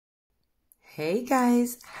Hey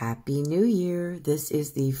guys, Happy New Year. This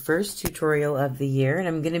is the first tutorial of the year and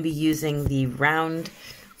I'm going to be using the round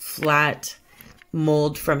flat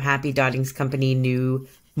mold from Happy Dottings Company new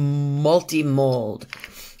multi-mold.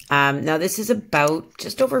 Now this is about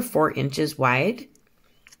just over 4 inches wide.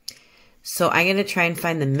 So I'm going to try and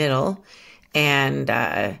find the middle and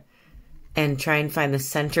try and find the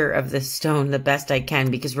center of the stone the best I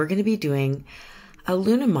can because we're going to be doing a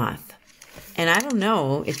Luna moth. And I don't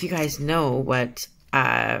know if you guys know what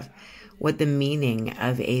the meaning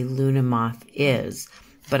of a Luna moth is,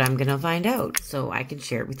 but I'm going to find out so I can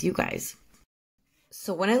share it with you guys.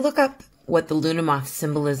 So when I look up what the Luna moth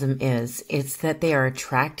symbolism is, it's that they are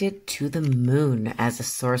attracted to the moon as a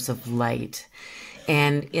source of light.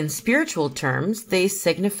 And in spiritual terms, they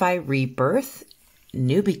signify rebirth,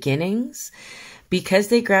 new beginnings, because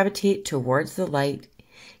they gravitate towards the light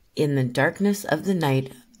in the darkness of the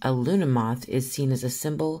night. A Luna moth is seen as a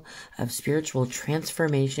symbol of spiritual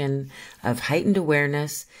transformation, of heightened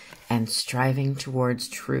awareness, and striving towards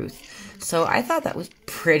truth. So I thought that was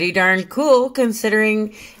pretty darn cool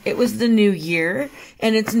considering it was the new year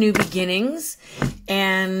and it's new beginnings.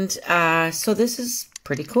 And so this is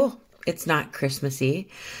pretty cool. It's not Christmassy.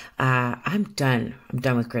 I'm done. I'm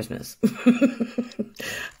done with Christmas.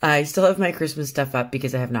 I still have my Christmas stuff up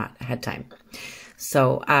because I have not had time.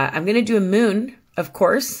 So I'm going to do a moon, of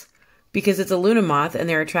course, because it's a Luna moth and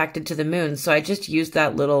they're attracted to the moon. So I just used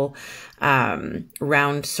that little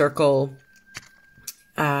round circle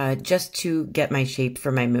just to get my shape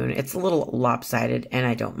for my moon. It's a little lopsided and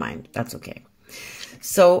I don't mind. That's okay.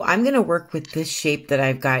 So I'm going to work with this shape that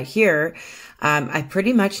I've got here. I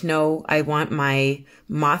pretty much know I want my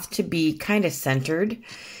moth to be kind of centered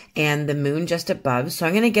and the moon just above. So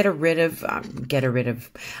I'm going to get rid of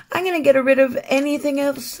anything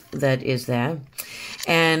else that is there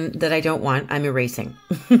and that I don't want. I'm erasing.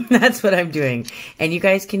 That's what I'm doing. And you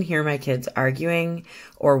guys can hear my kids arguing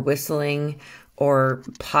or whistling or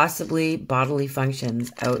possibly bodily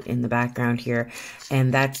functions out in the background here.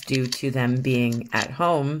 And that's due to them being at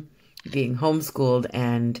home, being homeschooled.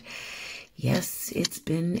 And yes, it's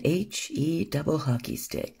been HE double hockey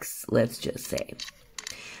sticks, let's just say.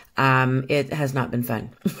 It has not been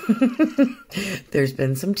fun. There's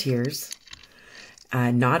been some tears.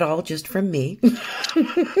 Not all just from me.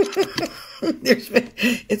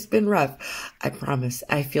 It's been rough. I promise.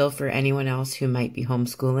 I feel for anyone else who might be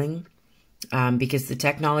homeschooling, because the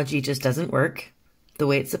technology just doesn't work the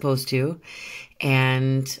way it's supposed to.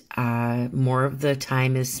 And, more of the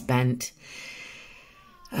time is spent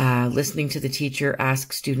listening to the teacher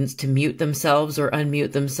ask students to mute themselves or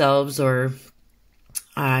unmute themselves, or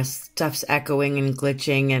stuff's echoing and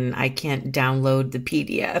glitching and I can't download the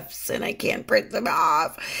PDFs and I can't print them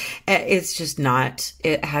off. It's just not,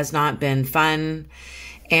 it has not been fun.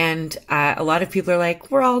 And a lot of people are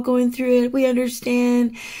like, we're all going through it. We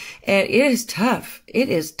understand. And it is tough. It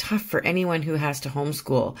is tough for anyone who has to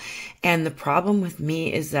homeschool. And the problem with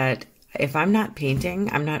me is that if I'm not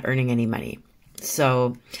painting, I'm not earning any money.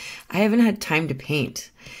 So I haven't had time to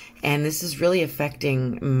paint. And this is really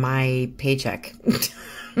affecting my paycheck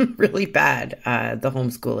really bad. The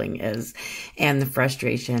homeschooling is, and the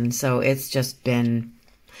frustration. So it's just been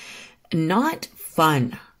not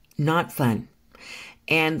fun, not fun.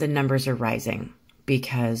 And the numbers are rising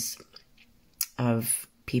because of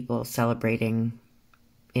people celebrating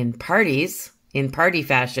in parties, in party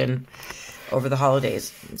fashion over the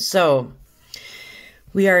holidays. So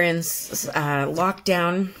we are in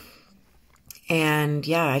lockdown. And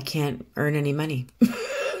yeah, I can't earn any money.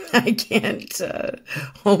 I can't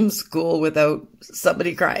homeschool without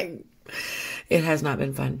somebody crying. It has not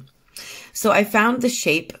been fun. So I found the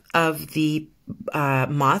shape of the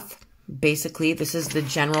moth. Basically, this is the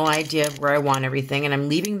general idea of where I want everything. And I'm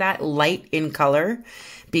leaving that light in color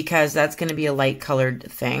because that's going to be a light colored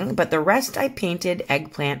thing. But the rest I painted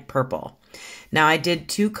eggplant purple. Now I did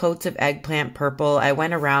 2 coats of eggplant purple. I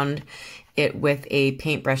went around it with a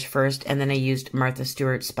paintbrush first, and then I used Martha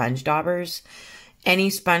Stewart sponge daubers. Any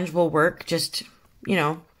sponge will work. Just, you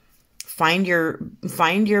know, find your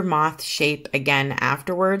moth shape again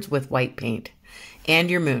afterwards with white paint. And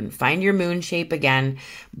your moon. Find your moon shape again,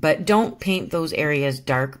 but don't paint those areas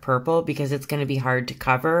dark purple because it's going to be hard to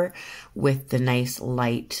cover with the nice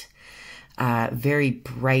light, very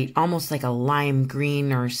bright, almost like a lime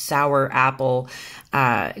green or sour apple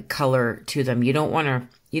color to them. You don't want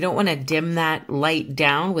to dim that light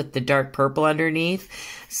down with the dark purple underneath.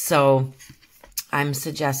 So I'm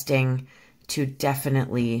suggesting to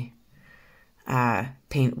definitely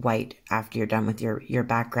paint white after you're done with your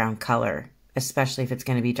background color. especially if it's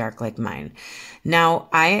going to be dark like mine. Now,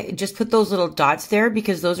 I just put those little dots there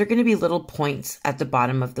because those are going to be little points at the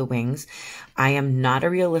bottom of the wings. I am not a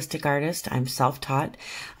realistic artist. I'm self-taught.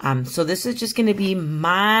 So this is just going to be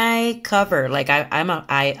my cover. Like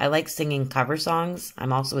I like singing cover songs.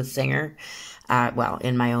 I'm also a singer. Well,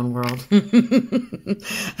 in my own world.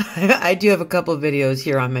 I do have a couple videos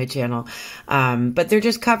here on my channel, but they're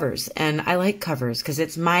just covers, and I like covers because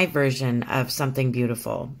it's my version of something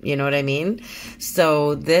beautiful. You know what I mean?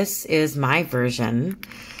 So this is my version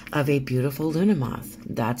of a beautiful Luna moth.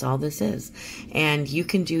 That's all this is. And you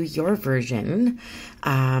can do your version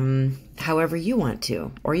however you want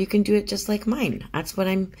to, or you can do it just like mine. That's what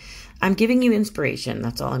I'm giving you inspiration.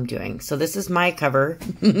 That's all I'm doing. So this is my cover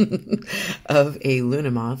of a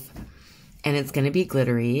Luna moth, and it's going to be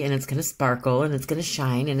glittery, and it's going to sparkle, and it's going to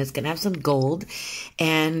shine, and it's going to have some gold,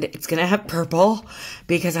 and it's going to have purple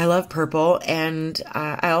because I love purple. And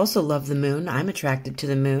I also love the moon. I'm attracted to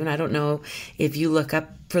the moon. I don't know if you look up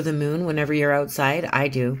for the moon whenever you're outside. I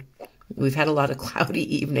do. We've had a lot of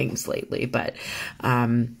cloudy evenings lately, but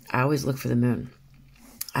I always look for the moon.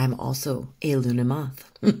 I'm also a Luna moth.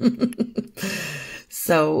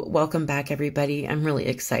 So welcome back, everybody. I'm really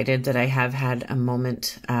excited that I have had a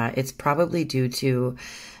moment. It's probably due to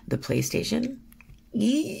the PlayStation.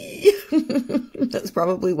 That's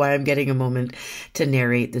probably why I'm getting a moment to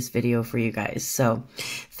narrate this video for you guys. So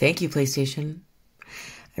thank you, PlayStation.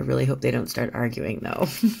 I really hope they don't start arguing though.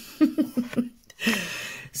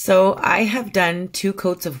 So I have done 2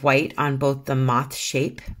 coats of white on both the moth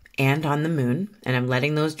shape and on the moon, and I'm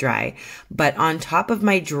letting those dry. But on top of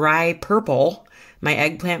my dry purple, my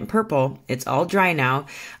eggplant purple, it's all dry now,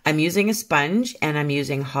 I'm using a sponge, and I'm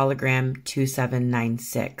using hologram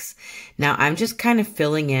 2796. Now I'm just kind of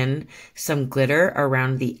filling in some glitter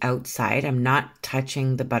around the outside. I'm not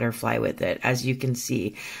touching the butterfly with it. As you can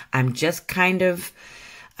see, I'm just kind of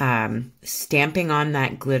stamping on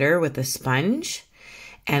that glitter with a sponge,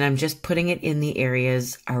 and I'm just putting it in the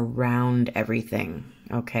areas around everything.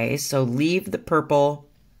 Okay, so leave the purple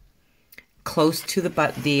close to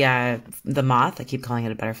the moth. I keep calling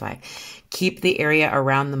it a butterfly. Keep the area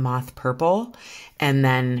around the moth purple, and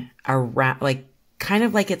then around, like, kind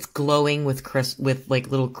of like it's glowing with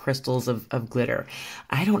like little crystals of glitter.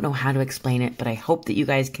 I don't know how to explain it, but I hope that you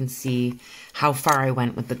guys can see how far I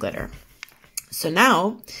went with the glitter. So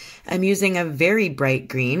now I'm using a very bright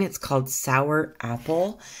green. It's called Sour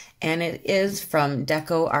Apple, and it is from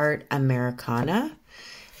DecoArt Americana.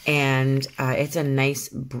 And it's a nice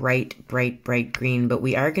bright green, but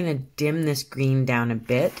we are going to dim this green down a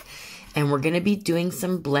bit, and we're going to be doing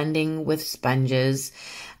some blending with sponges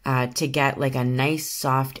to get like a nice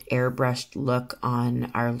soft airbrushed look on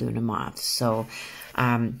our Luna moth. So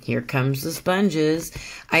here comes the sponges.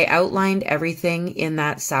 I outlined everything in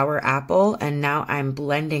that sour apple, and now I'm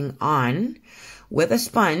blending on with a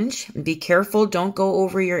sponge. Be careful, don't go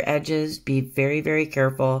over your edges. Be very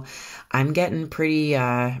careful. I'm getting pretty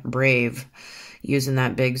brave using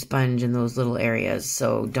that big sponge in those little areas.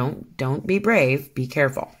 So don't be brave, be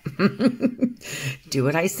careful. Do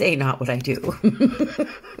what I say, not what I do.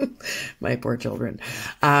 My poor children.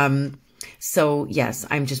 So yes,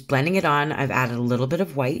 I'm just blending it on. I've added a little bit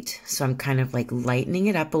of white, so I'm kind of like lightening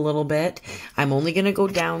it up a little bit. I'm only going to go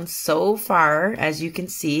down so far, as you can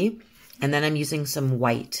see, and then I'm using some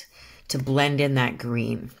white to blend in that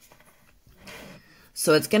green.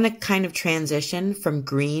 So it's going to kind of transition from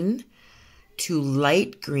green to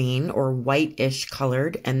light green or whitish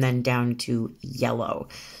colored, and then down to yellow.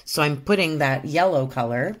 So I'm putting that yellow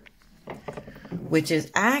color, which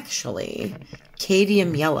is actually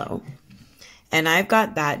cadium yellow, and I've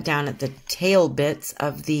got that down at the tail bits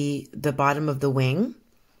of the bottom of the wing.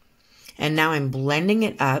 And now I'm blending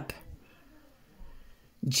it up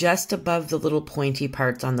just above the little pointy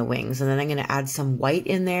parts on the wings. And then I'm going to add some white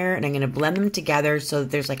in there, and I'm going to blend them together so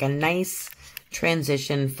that there's like a nice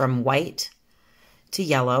transition from white to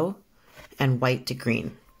yellow and white to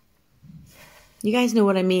green. You guys know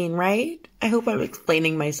what I mean, right? I hope I'm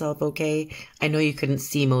explaining myself okay. I know you couldn't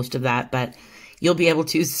see most of that, but you'll be able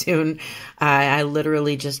to soon. I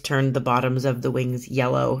literally just turned the bottoms of the wings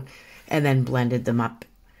yellow and then blended them up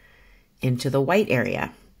into the white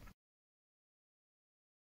area.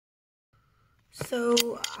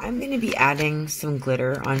 So I'm going to be adding some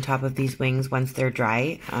glitter on top of these wings once they're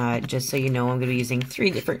dry. Just so you know, I'm going to be using 3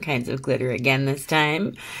 different kinds of glitter again this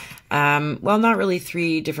time. Well, not really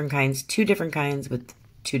 3 different kinds, 2 different kinds with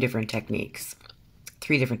 2 different techniques.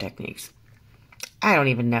 3 different techniques. I don't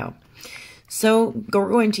even know. So we're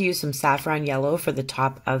going to use some saffron yellow for the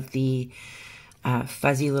top of the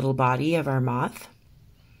fuzzy little body of our moth.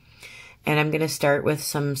 And I'm going to start with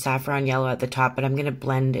some saffron yellow at the top, but I'm going to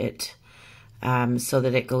blend it so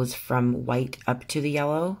that it goes from white up to the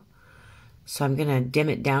yellow. So I'm going to dim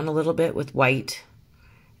it down a little bit with white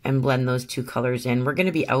and blend those two colors in. We're going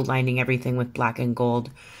to be outlining everything with black and gold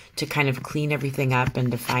to kind of clean everything up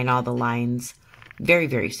and define all the lines very,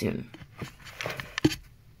 very soon.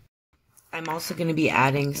 I'm also going to be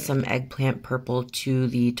adding some eggplant purple to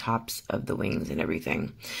the tops of the wings and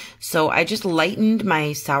everything. So I just lightened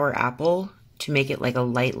my sour apple to make it like a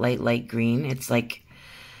light green. It's like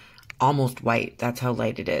almost white. That's how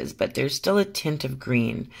light it is, but there's still a tint of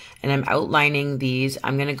green. And I'm outlining these.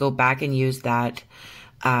 I'm going to go back and use that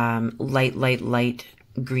light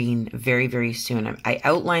green very, very soon. I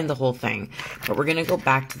outlined the whole thing, but we're going to go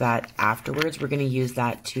back to that afterwards. We're going to use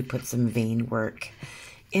that to put some vein work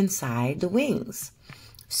inside the wings.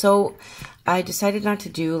 So I decided not to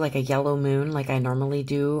do like a yellow moon like I normally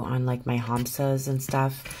do on like my hamsas and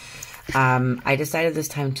stuff. I decided this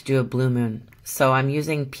time to do a blue moon. So I'm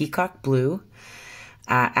using Peacock blue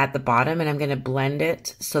at the bottom, and I'm going to blend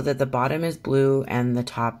it so that the bottom is blue and the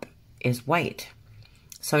top is white.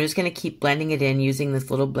 So I'm just going to keep blending it in using this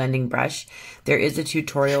little blending brush. There is a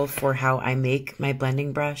tutorial for how I make my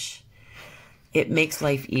blending brush. It makes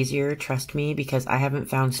life easier, trust me, because I haven't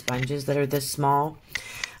found sponges that are this small.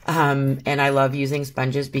 And I love using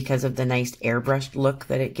sponges because of the nice airbrushed look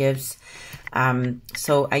that it gives.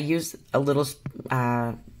 So I use a little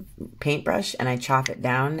paintbrush and I chop it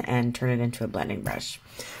down and turn it into a blending brush.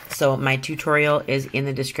 So my tutorial is in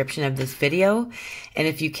the description of this video. And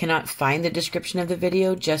if you cannot find the description of the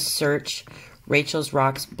video, just search Rachel's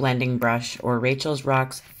Rocks blending brush or Rachel's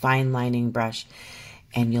Rocks fine lining brush,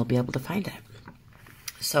 and you'll be able to find it.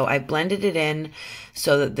 So I blended it in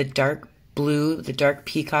so that the dark blue, the dark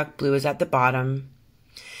peacock blue is at the bottom,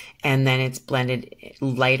 and then it's blended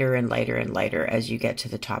lighter and lighter and lighter as you get to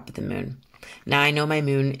the top of the moon. Now I know my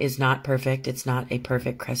moon is not perfect. It's not a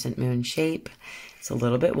perfect crescent moon shape. It's a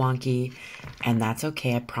little bit wonky, and that's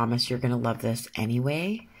okay. I promise you're going to love this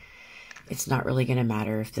anyway. It's not really going to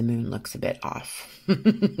matter if the moon looks a bit off.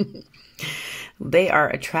 They are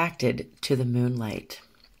attracted to the moonlight.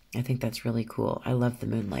 I think that's really cool. I love the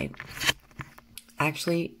moonlight.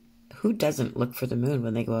 Actually, who doesn't look for the moon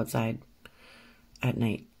when they go outside at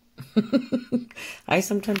night? I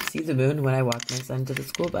sometimes see the moon when I walk my son to the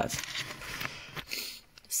school bus.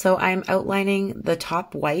 So I'm outlining the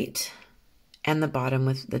top white and the bottom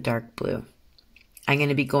with the dark blue. I'm going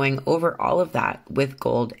to be going over all of that with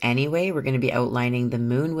gold anyway. We're going to be outlining the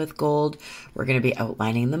moon with gold. We're going to be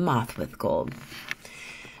outlining the moth with gold.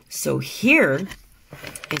 So here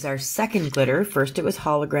is our second glitter. First it was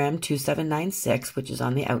hologram 2796, which is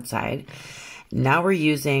on the outside. Now we're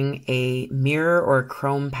using a mirror or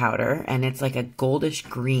chrome powder, and it's like a goldish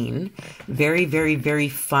green, very, very, very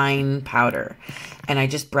fine powder. And I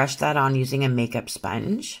just brushed that on using a makeup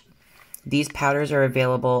sponge. These powders are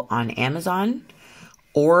available on Amazon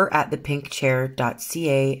or at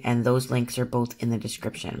thepinkchair.ca, and those links are both in the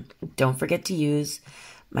description. Don't forget to use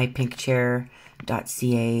my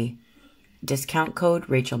pinkchair.ca discount code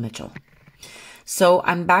Rachel Mitchell. So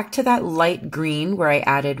I'm back to that light green where I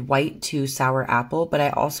added white to sour apple, but I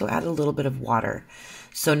also added a little bit of water.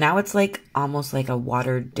 So now it's like almost like a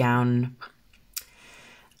watered down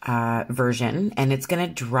version, and it's going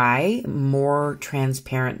to dry more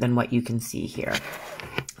transparent than what you can see here.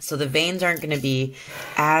 So the veins aren't going to be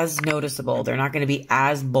as noticeable. They're not going to be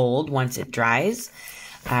as bold once it dries,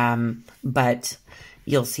 but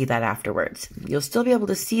you'll see that afterwards. You'll still be able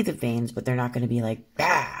to see the veins, but they're not going to be like,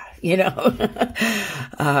 ah, you know.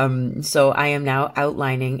 So I am now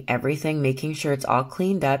outlining everything, making sure it's all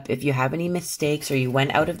cleaned up. If you have any mistakes or you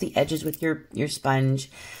went out of the edges with your sponge,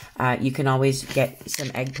 you can always get some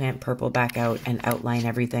eggplant purple back out and outline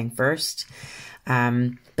everything first.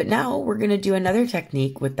 But now we're going to do another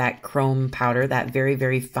technique with that chrome powder, that very,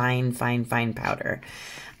 very fine powder.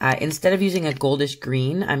 Instead of using a goldish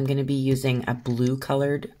green, I'm going to be using a blue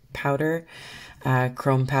colored powder,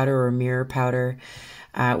 chrome powder or mirror powder,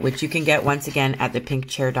 which you can get once again at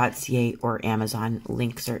thepinkchair.ca or Amazon.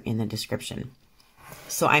 Links are in the description.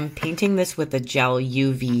 So I'm painting this with a gel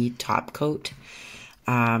UV top coat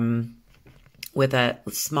with a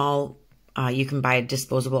small, you can buy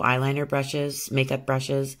disposable eyeliner brushes, makeup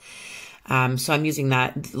brushes. So I'm using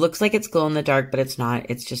that. It looks like it's glow in the dark, but it's not.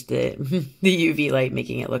 It's just the UV light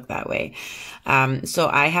making it look that way. So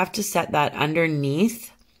I have to set that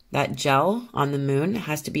underneath that gel on the moon. It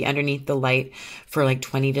has to be underneath the light for like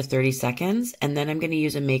 20 to 30 seconds. And then I'm going to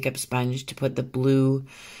use a makeup sponge to put the blue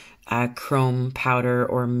chrome powder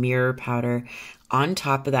or mirror powder on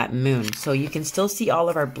top of that moon. So you can still see all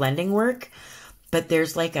of our blending work, but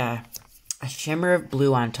there's like a a shimmer of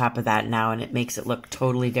blue on top of that now, and it makes it look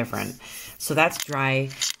totally different. So that's dry.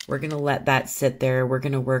 We're going to let that sit there. We're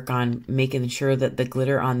going to work on making sure that the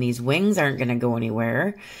glitter on these wings aren't going to go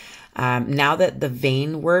anywhere. Now that the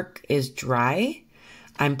vein work is dry,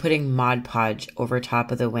 I'm putting Mod Podge over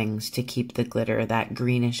top of the wings to keep the glitter, that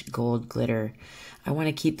greenish gold glitter. I want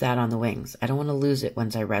to keep that on the wings. I don't want to lose it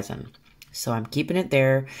once I resin. So I'm keeping it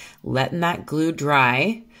there, letting that glue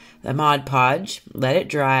dry, the Mod Podge, let it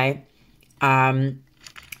dry. Now I'm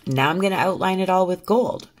going to outline it all with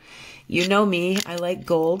gold. You know me, I like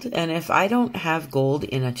gold, and if I don't have gold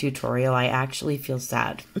in a tutorial, I actually feel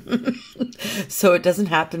sad. So it doesn't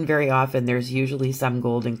happen very often. There's usually some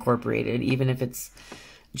gold incorporated, even if it's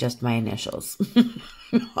just my initials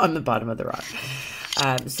on the bottom of the rock.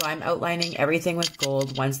 So I'm outlining everything with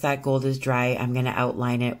gold. Once that gold is dry, I'm going to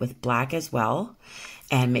outline it with black as well,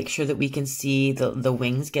 and make sure that we can see the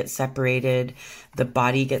wings get separated, the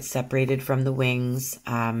body gets separated from the wings.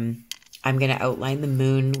 I'm going to outline the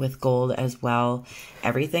moon with gold as well.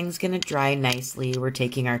 Everything's going to dry nicely. We're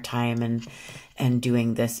taking our time and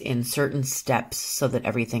doing this in certain steps so that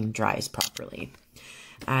everything dries properly.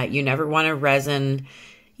 You never want to resin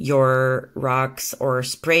your rocks or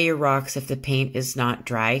spray your rocks if the paint is not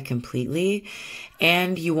dry completely.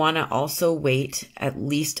 And you want to also wait at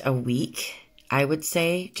least a week, I would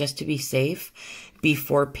say, just to be safe,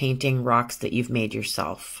 before painting rocks that you've made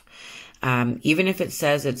yourself. Even if it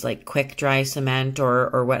says it's like quick dry cement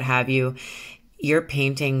or what have you, your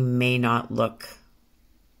painting may not look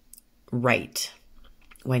right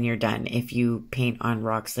when you're done if you paint on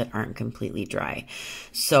rocks that aren't completely dry.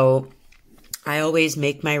 So I always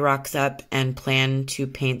make my rocks up and plan to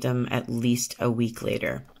paint them at least a week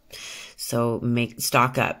later. So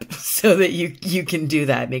stock up so that you can do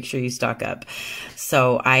that. Make sure you stock up.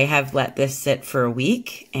 So I have let this sit for a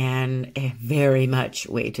week and very much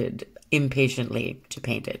waited impatiently to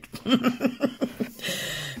paint it.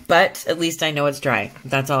 But at least I know it's dry.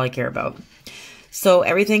 That's all I care about. So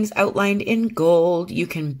everything's outlined in gold. You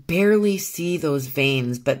can barely see those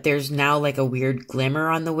veins, but there's now like a weird glimmer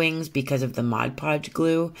on the wings because of the Mod Podge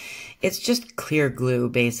glue. It's just clear glue,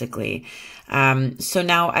 basically. So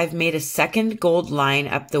now I've made a second gold line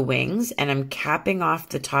up the wings, and I'm capping off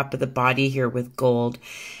the top of the body here with gold.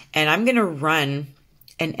 And I'm going to run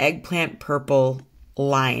an eggplant purple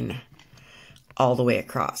line all the way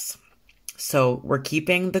across. So we're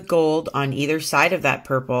keeping the gold on either side of that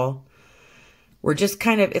purple. We're just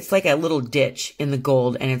kind of, it's like a little ditch in the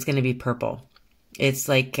gold, and it's going to be purple. It's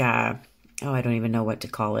like, I don't even know what to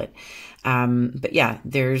call it. But yeah,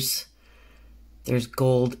 there's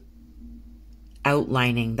gold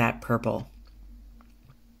outlining that purple.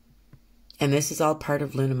 And this is all part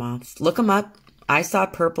of Luna Moths. Look them up. I saw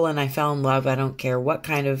purple and I fell in love. I don't care what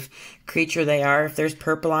kind of creature they are. If there's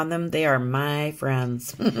purple on them, they are my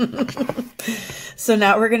friends. So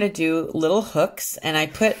now we're going to do little hooks, and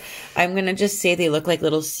I'm going to just say they look like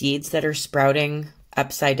little seeds that are sprouting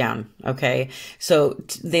upside down. Okay. So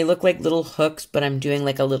they look like little hooks, but I'm doing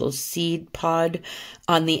like a little seed pod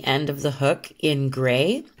on the end of the hook in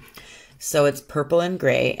gray. So it's purple and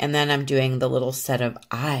gray. And then I'm doing the little set of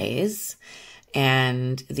eyes.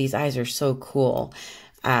 And these eyes are so cool.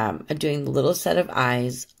 I'm doing the little set of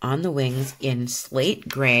eyes on the wings in slate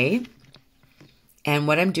gray. And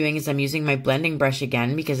what I'm doing is I'm using my blending brush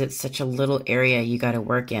again because it's such a little area you got to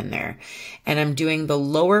work in there. And I'm doing the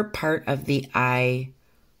lower part of the eye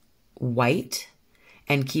white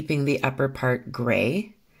and keeping the upper part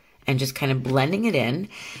gray and just kind of blending it in.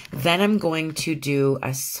 Then I'm going to do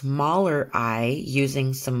a smaller eye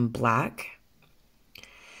using some black.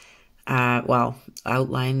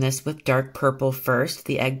 Outline this with dark purple first,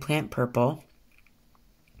 the eggplant purple.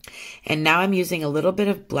 And now I'm using a little bit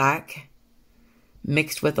of black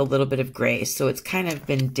mixed with a little bit of gray. So it's kind of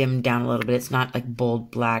been dimmed down a little bit. It's not like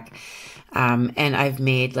bold black. And I've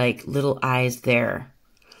made like little eyes there.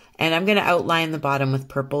 And I'm going to outline the bottom with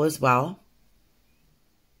purple as well.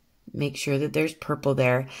 Make sure that there's purple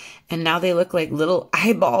there. And now they look like little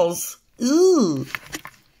eyeballs. Ooh,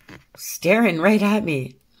 staring right at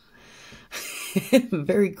me.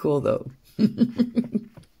 Very cool though.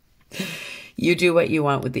 You do what you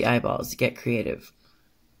want with the eyeballs. Get creative.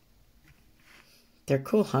 They're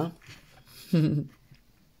cool, huh? Now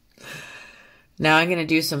I'm going to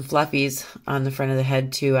do some fluffies on the front of the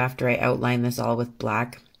head too after I outline this all with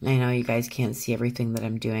black. I know you guys can't see everything that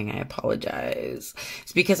I'm doing. I apologize.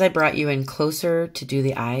 It's because I brought you in closer to do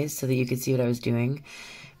the eyes so that you could see what I was doing.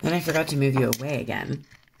 Then I forgot to move you away again.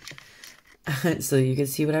 So you can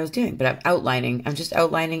see what I was doing. But I'm outlining. I'm just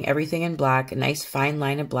outlining everything in black. A nice fine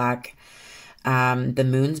line of black. The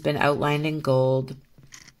moon's been outlined in gold.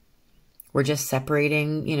 We're just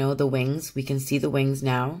separating, you know, the wings. We can see the wings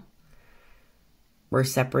now. We're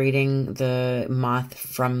separating the moth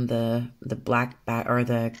from the black or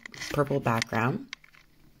the purple background.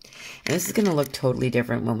 And this is going to look totally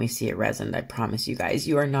different when we see it resined. I promise you guys.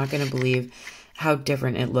 You are not going to believe how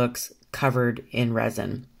different it looks covered in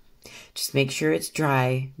resin. Just make sure it's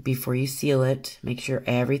dry before you seal it. Make sure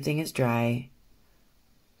everything is dry.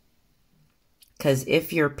 Because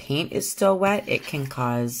if your paint is still wet, it can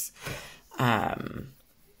cause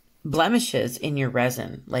blemishes in your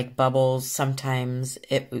resin, like bubbles. Sometimes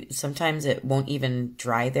it won't even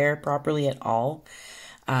dry there properly at all,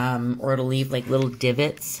 or it'll leave like little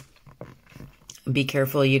divots. Be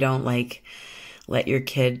careful you don't like let your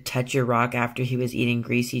kid touch your rock after he was eating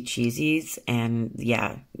greasy cheesies, and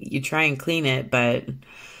yeah, you try and clean it, but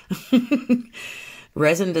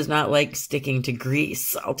resin does not like sticking to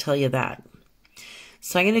grease, I'll tell you that.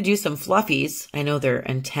 So I'm going to do some fluffies. I know they're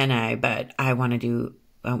antennae, but I want to do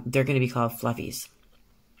they're going to be called fluffies.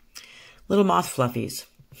 Little moth fluffies.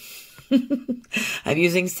 I'm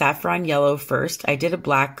using saffron yellow first. I did a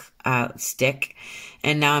black stick,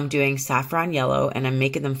 and now I'm doing saffron yellow, and I'm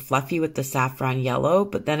making them fluffy with the saffron yellow,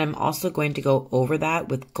 but then I'm also going to go over that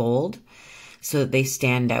with gold so that they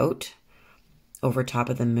stand out over top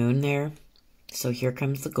of the moon there. So here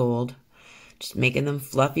comes the gold. Just making them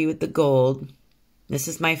fluffy with the gold. This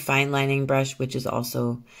is my fine lining brush, which is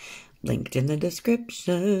also linked in the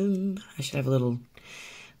description. I should have a little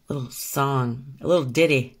song, a little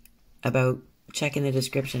ditty about checking the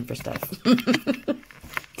description for stuff.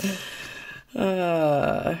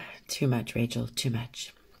 Too much, Rachel, too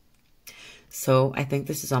much. So I think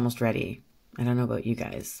this is almost ready. I don't know about you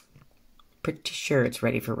guys. Pretty sure it's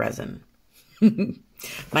ready for resin.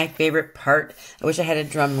 My favorite part, I wish I had a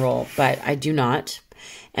drum roll, but I do not.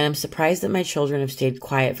 And I'm surprised that my children have stayed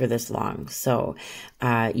quiet for this long. So,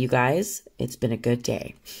 you guys, it's been a good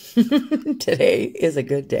day. Today is a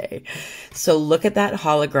good day. So look at that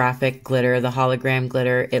holographic glitter, the hologram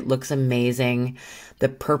glitter. It looks amazing. The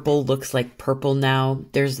purple looks like purple now.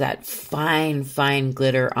 There's that fine, fine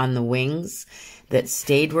glitter on the wings that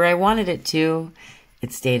stayed where I wanted it to.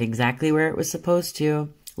 It stayed exactly where it was supposed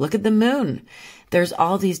to. Look at the moon. There's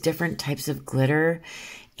all these different types of glitter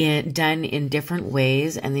done in different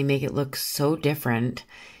ways, and they make it look so different.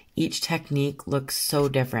 Each technique looks so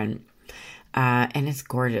different, and it's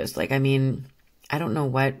gorgeous. Like, I mean, I don't know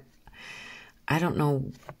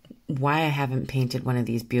why I haven't painted one of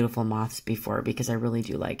these beautiful moths before, because I really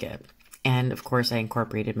do like it. And of course I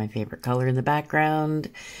incorporated my favorite color in the background.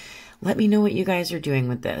 Let me know what you guys are doing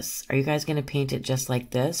with this. Are you guys going to paint it just like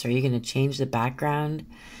this? Are you going to change the background?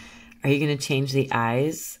 Are you going to change the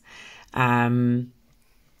eyes?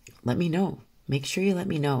 Let me know. Make sure you let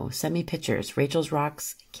me know. Send me pictures.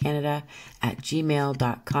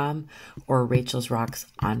 rachelsrockscanada@gmail.com or Rachel's Rocks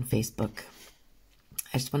on Facebook.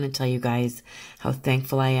 I just want to tell you guys how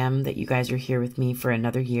thankful I am that you guys are here with me for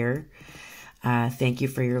another year. Thank you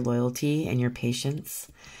for your loyalty and your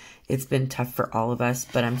patience. It's been tough for all of us,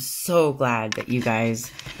 but I'm so glad that you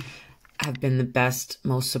guys have been the best,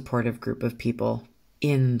 most supportive group of people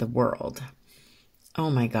in the world.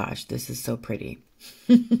 Oh my gosh, this is so pretty.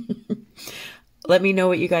 Let me know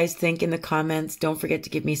what you guys think in the comments. Don't forget to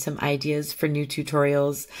give me some ideas for new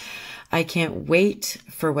tutorials. I can't wait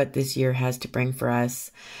for what this year has to bring for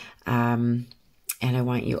us. And I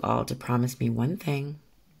want you all to promise me one thing.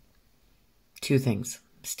 Two things.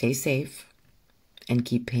 Stay safe and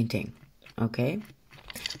keep painting. Okay?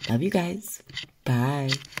 Love you guys.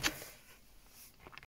 Bye.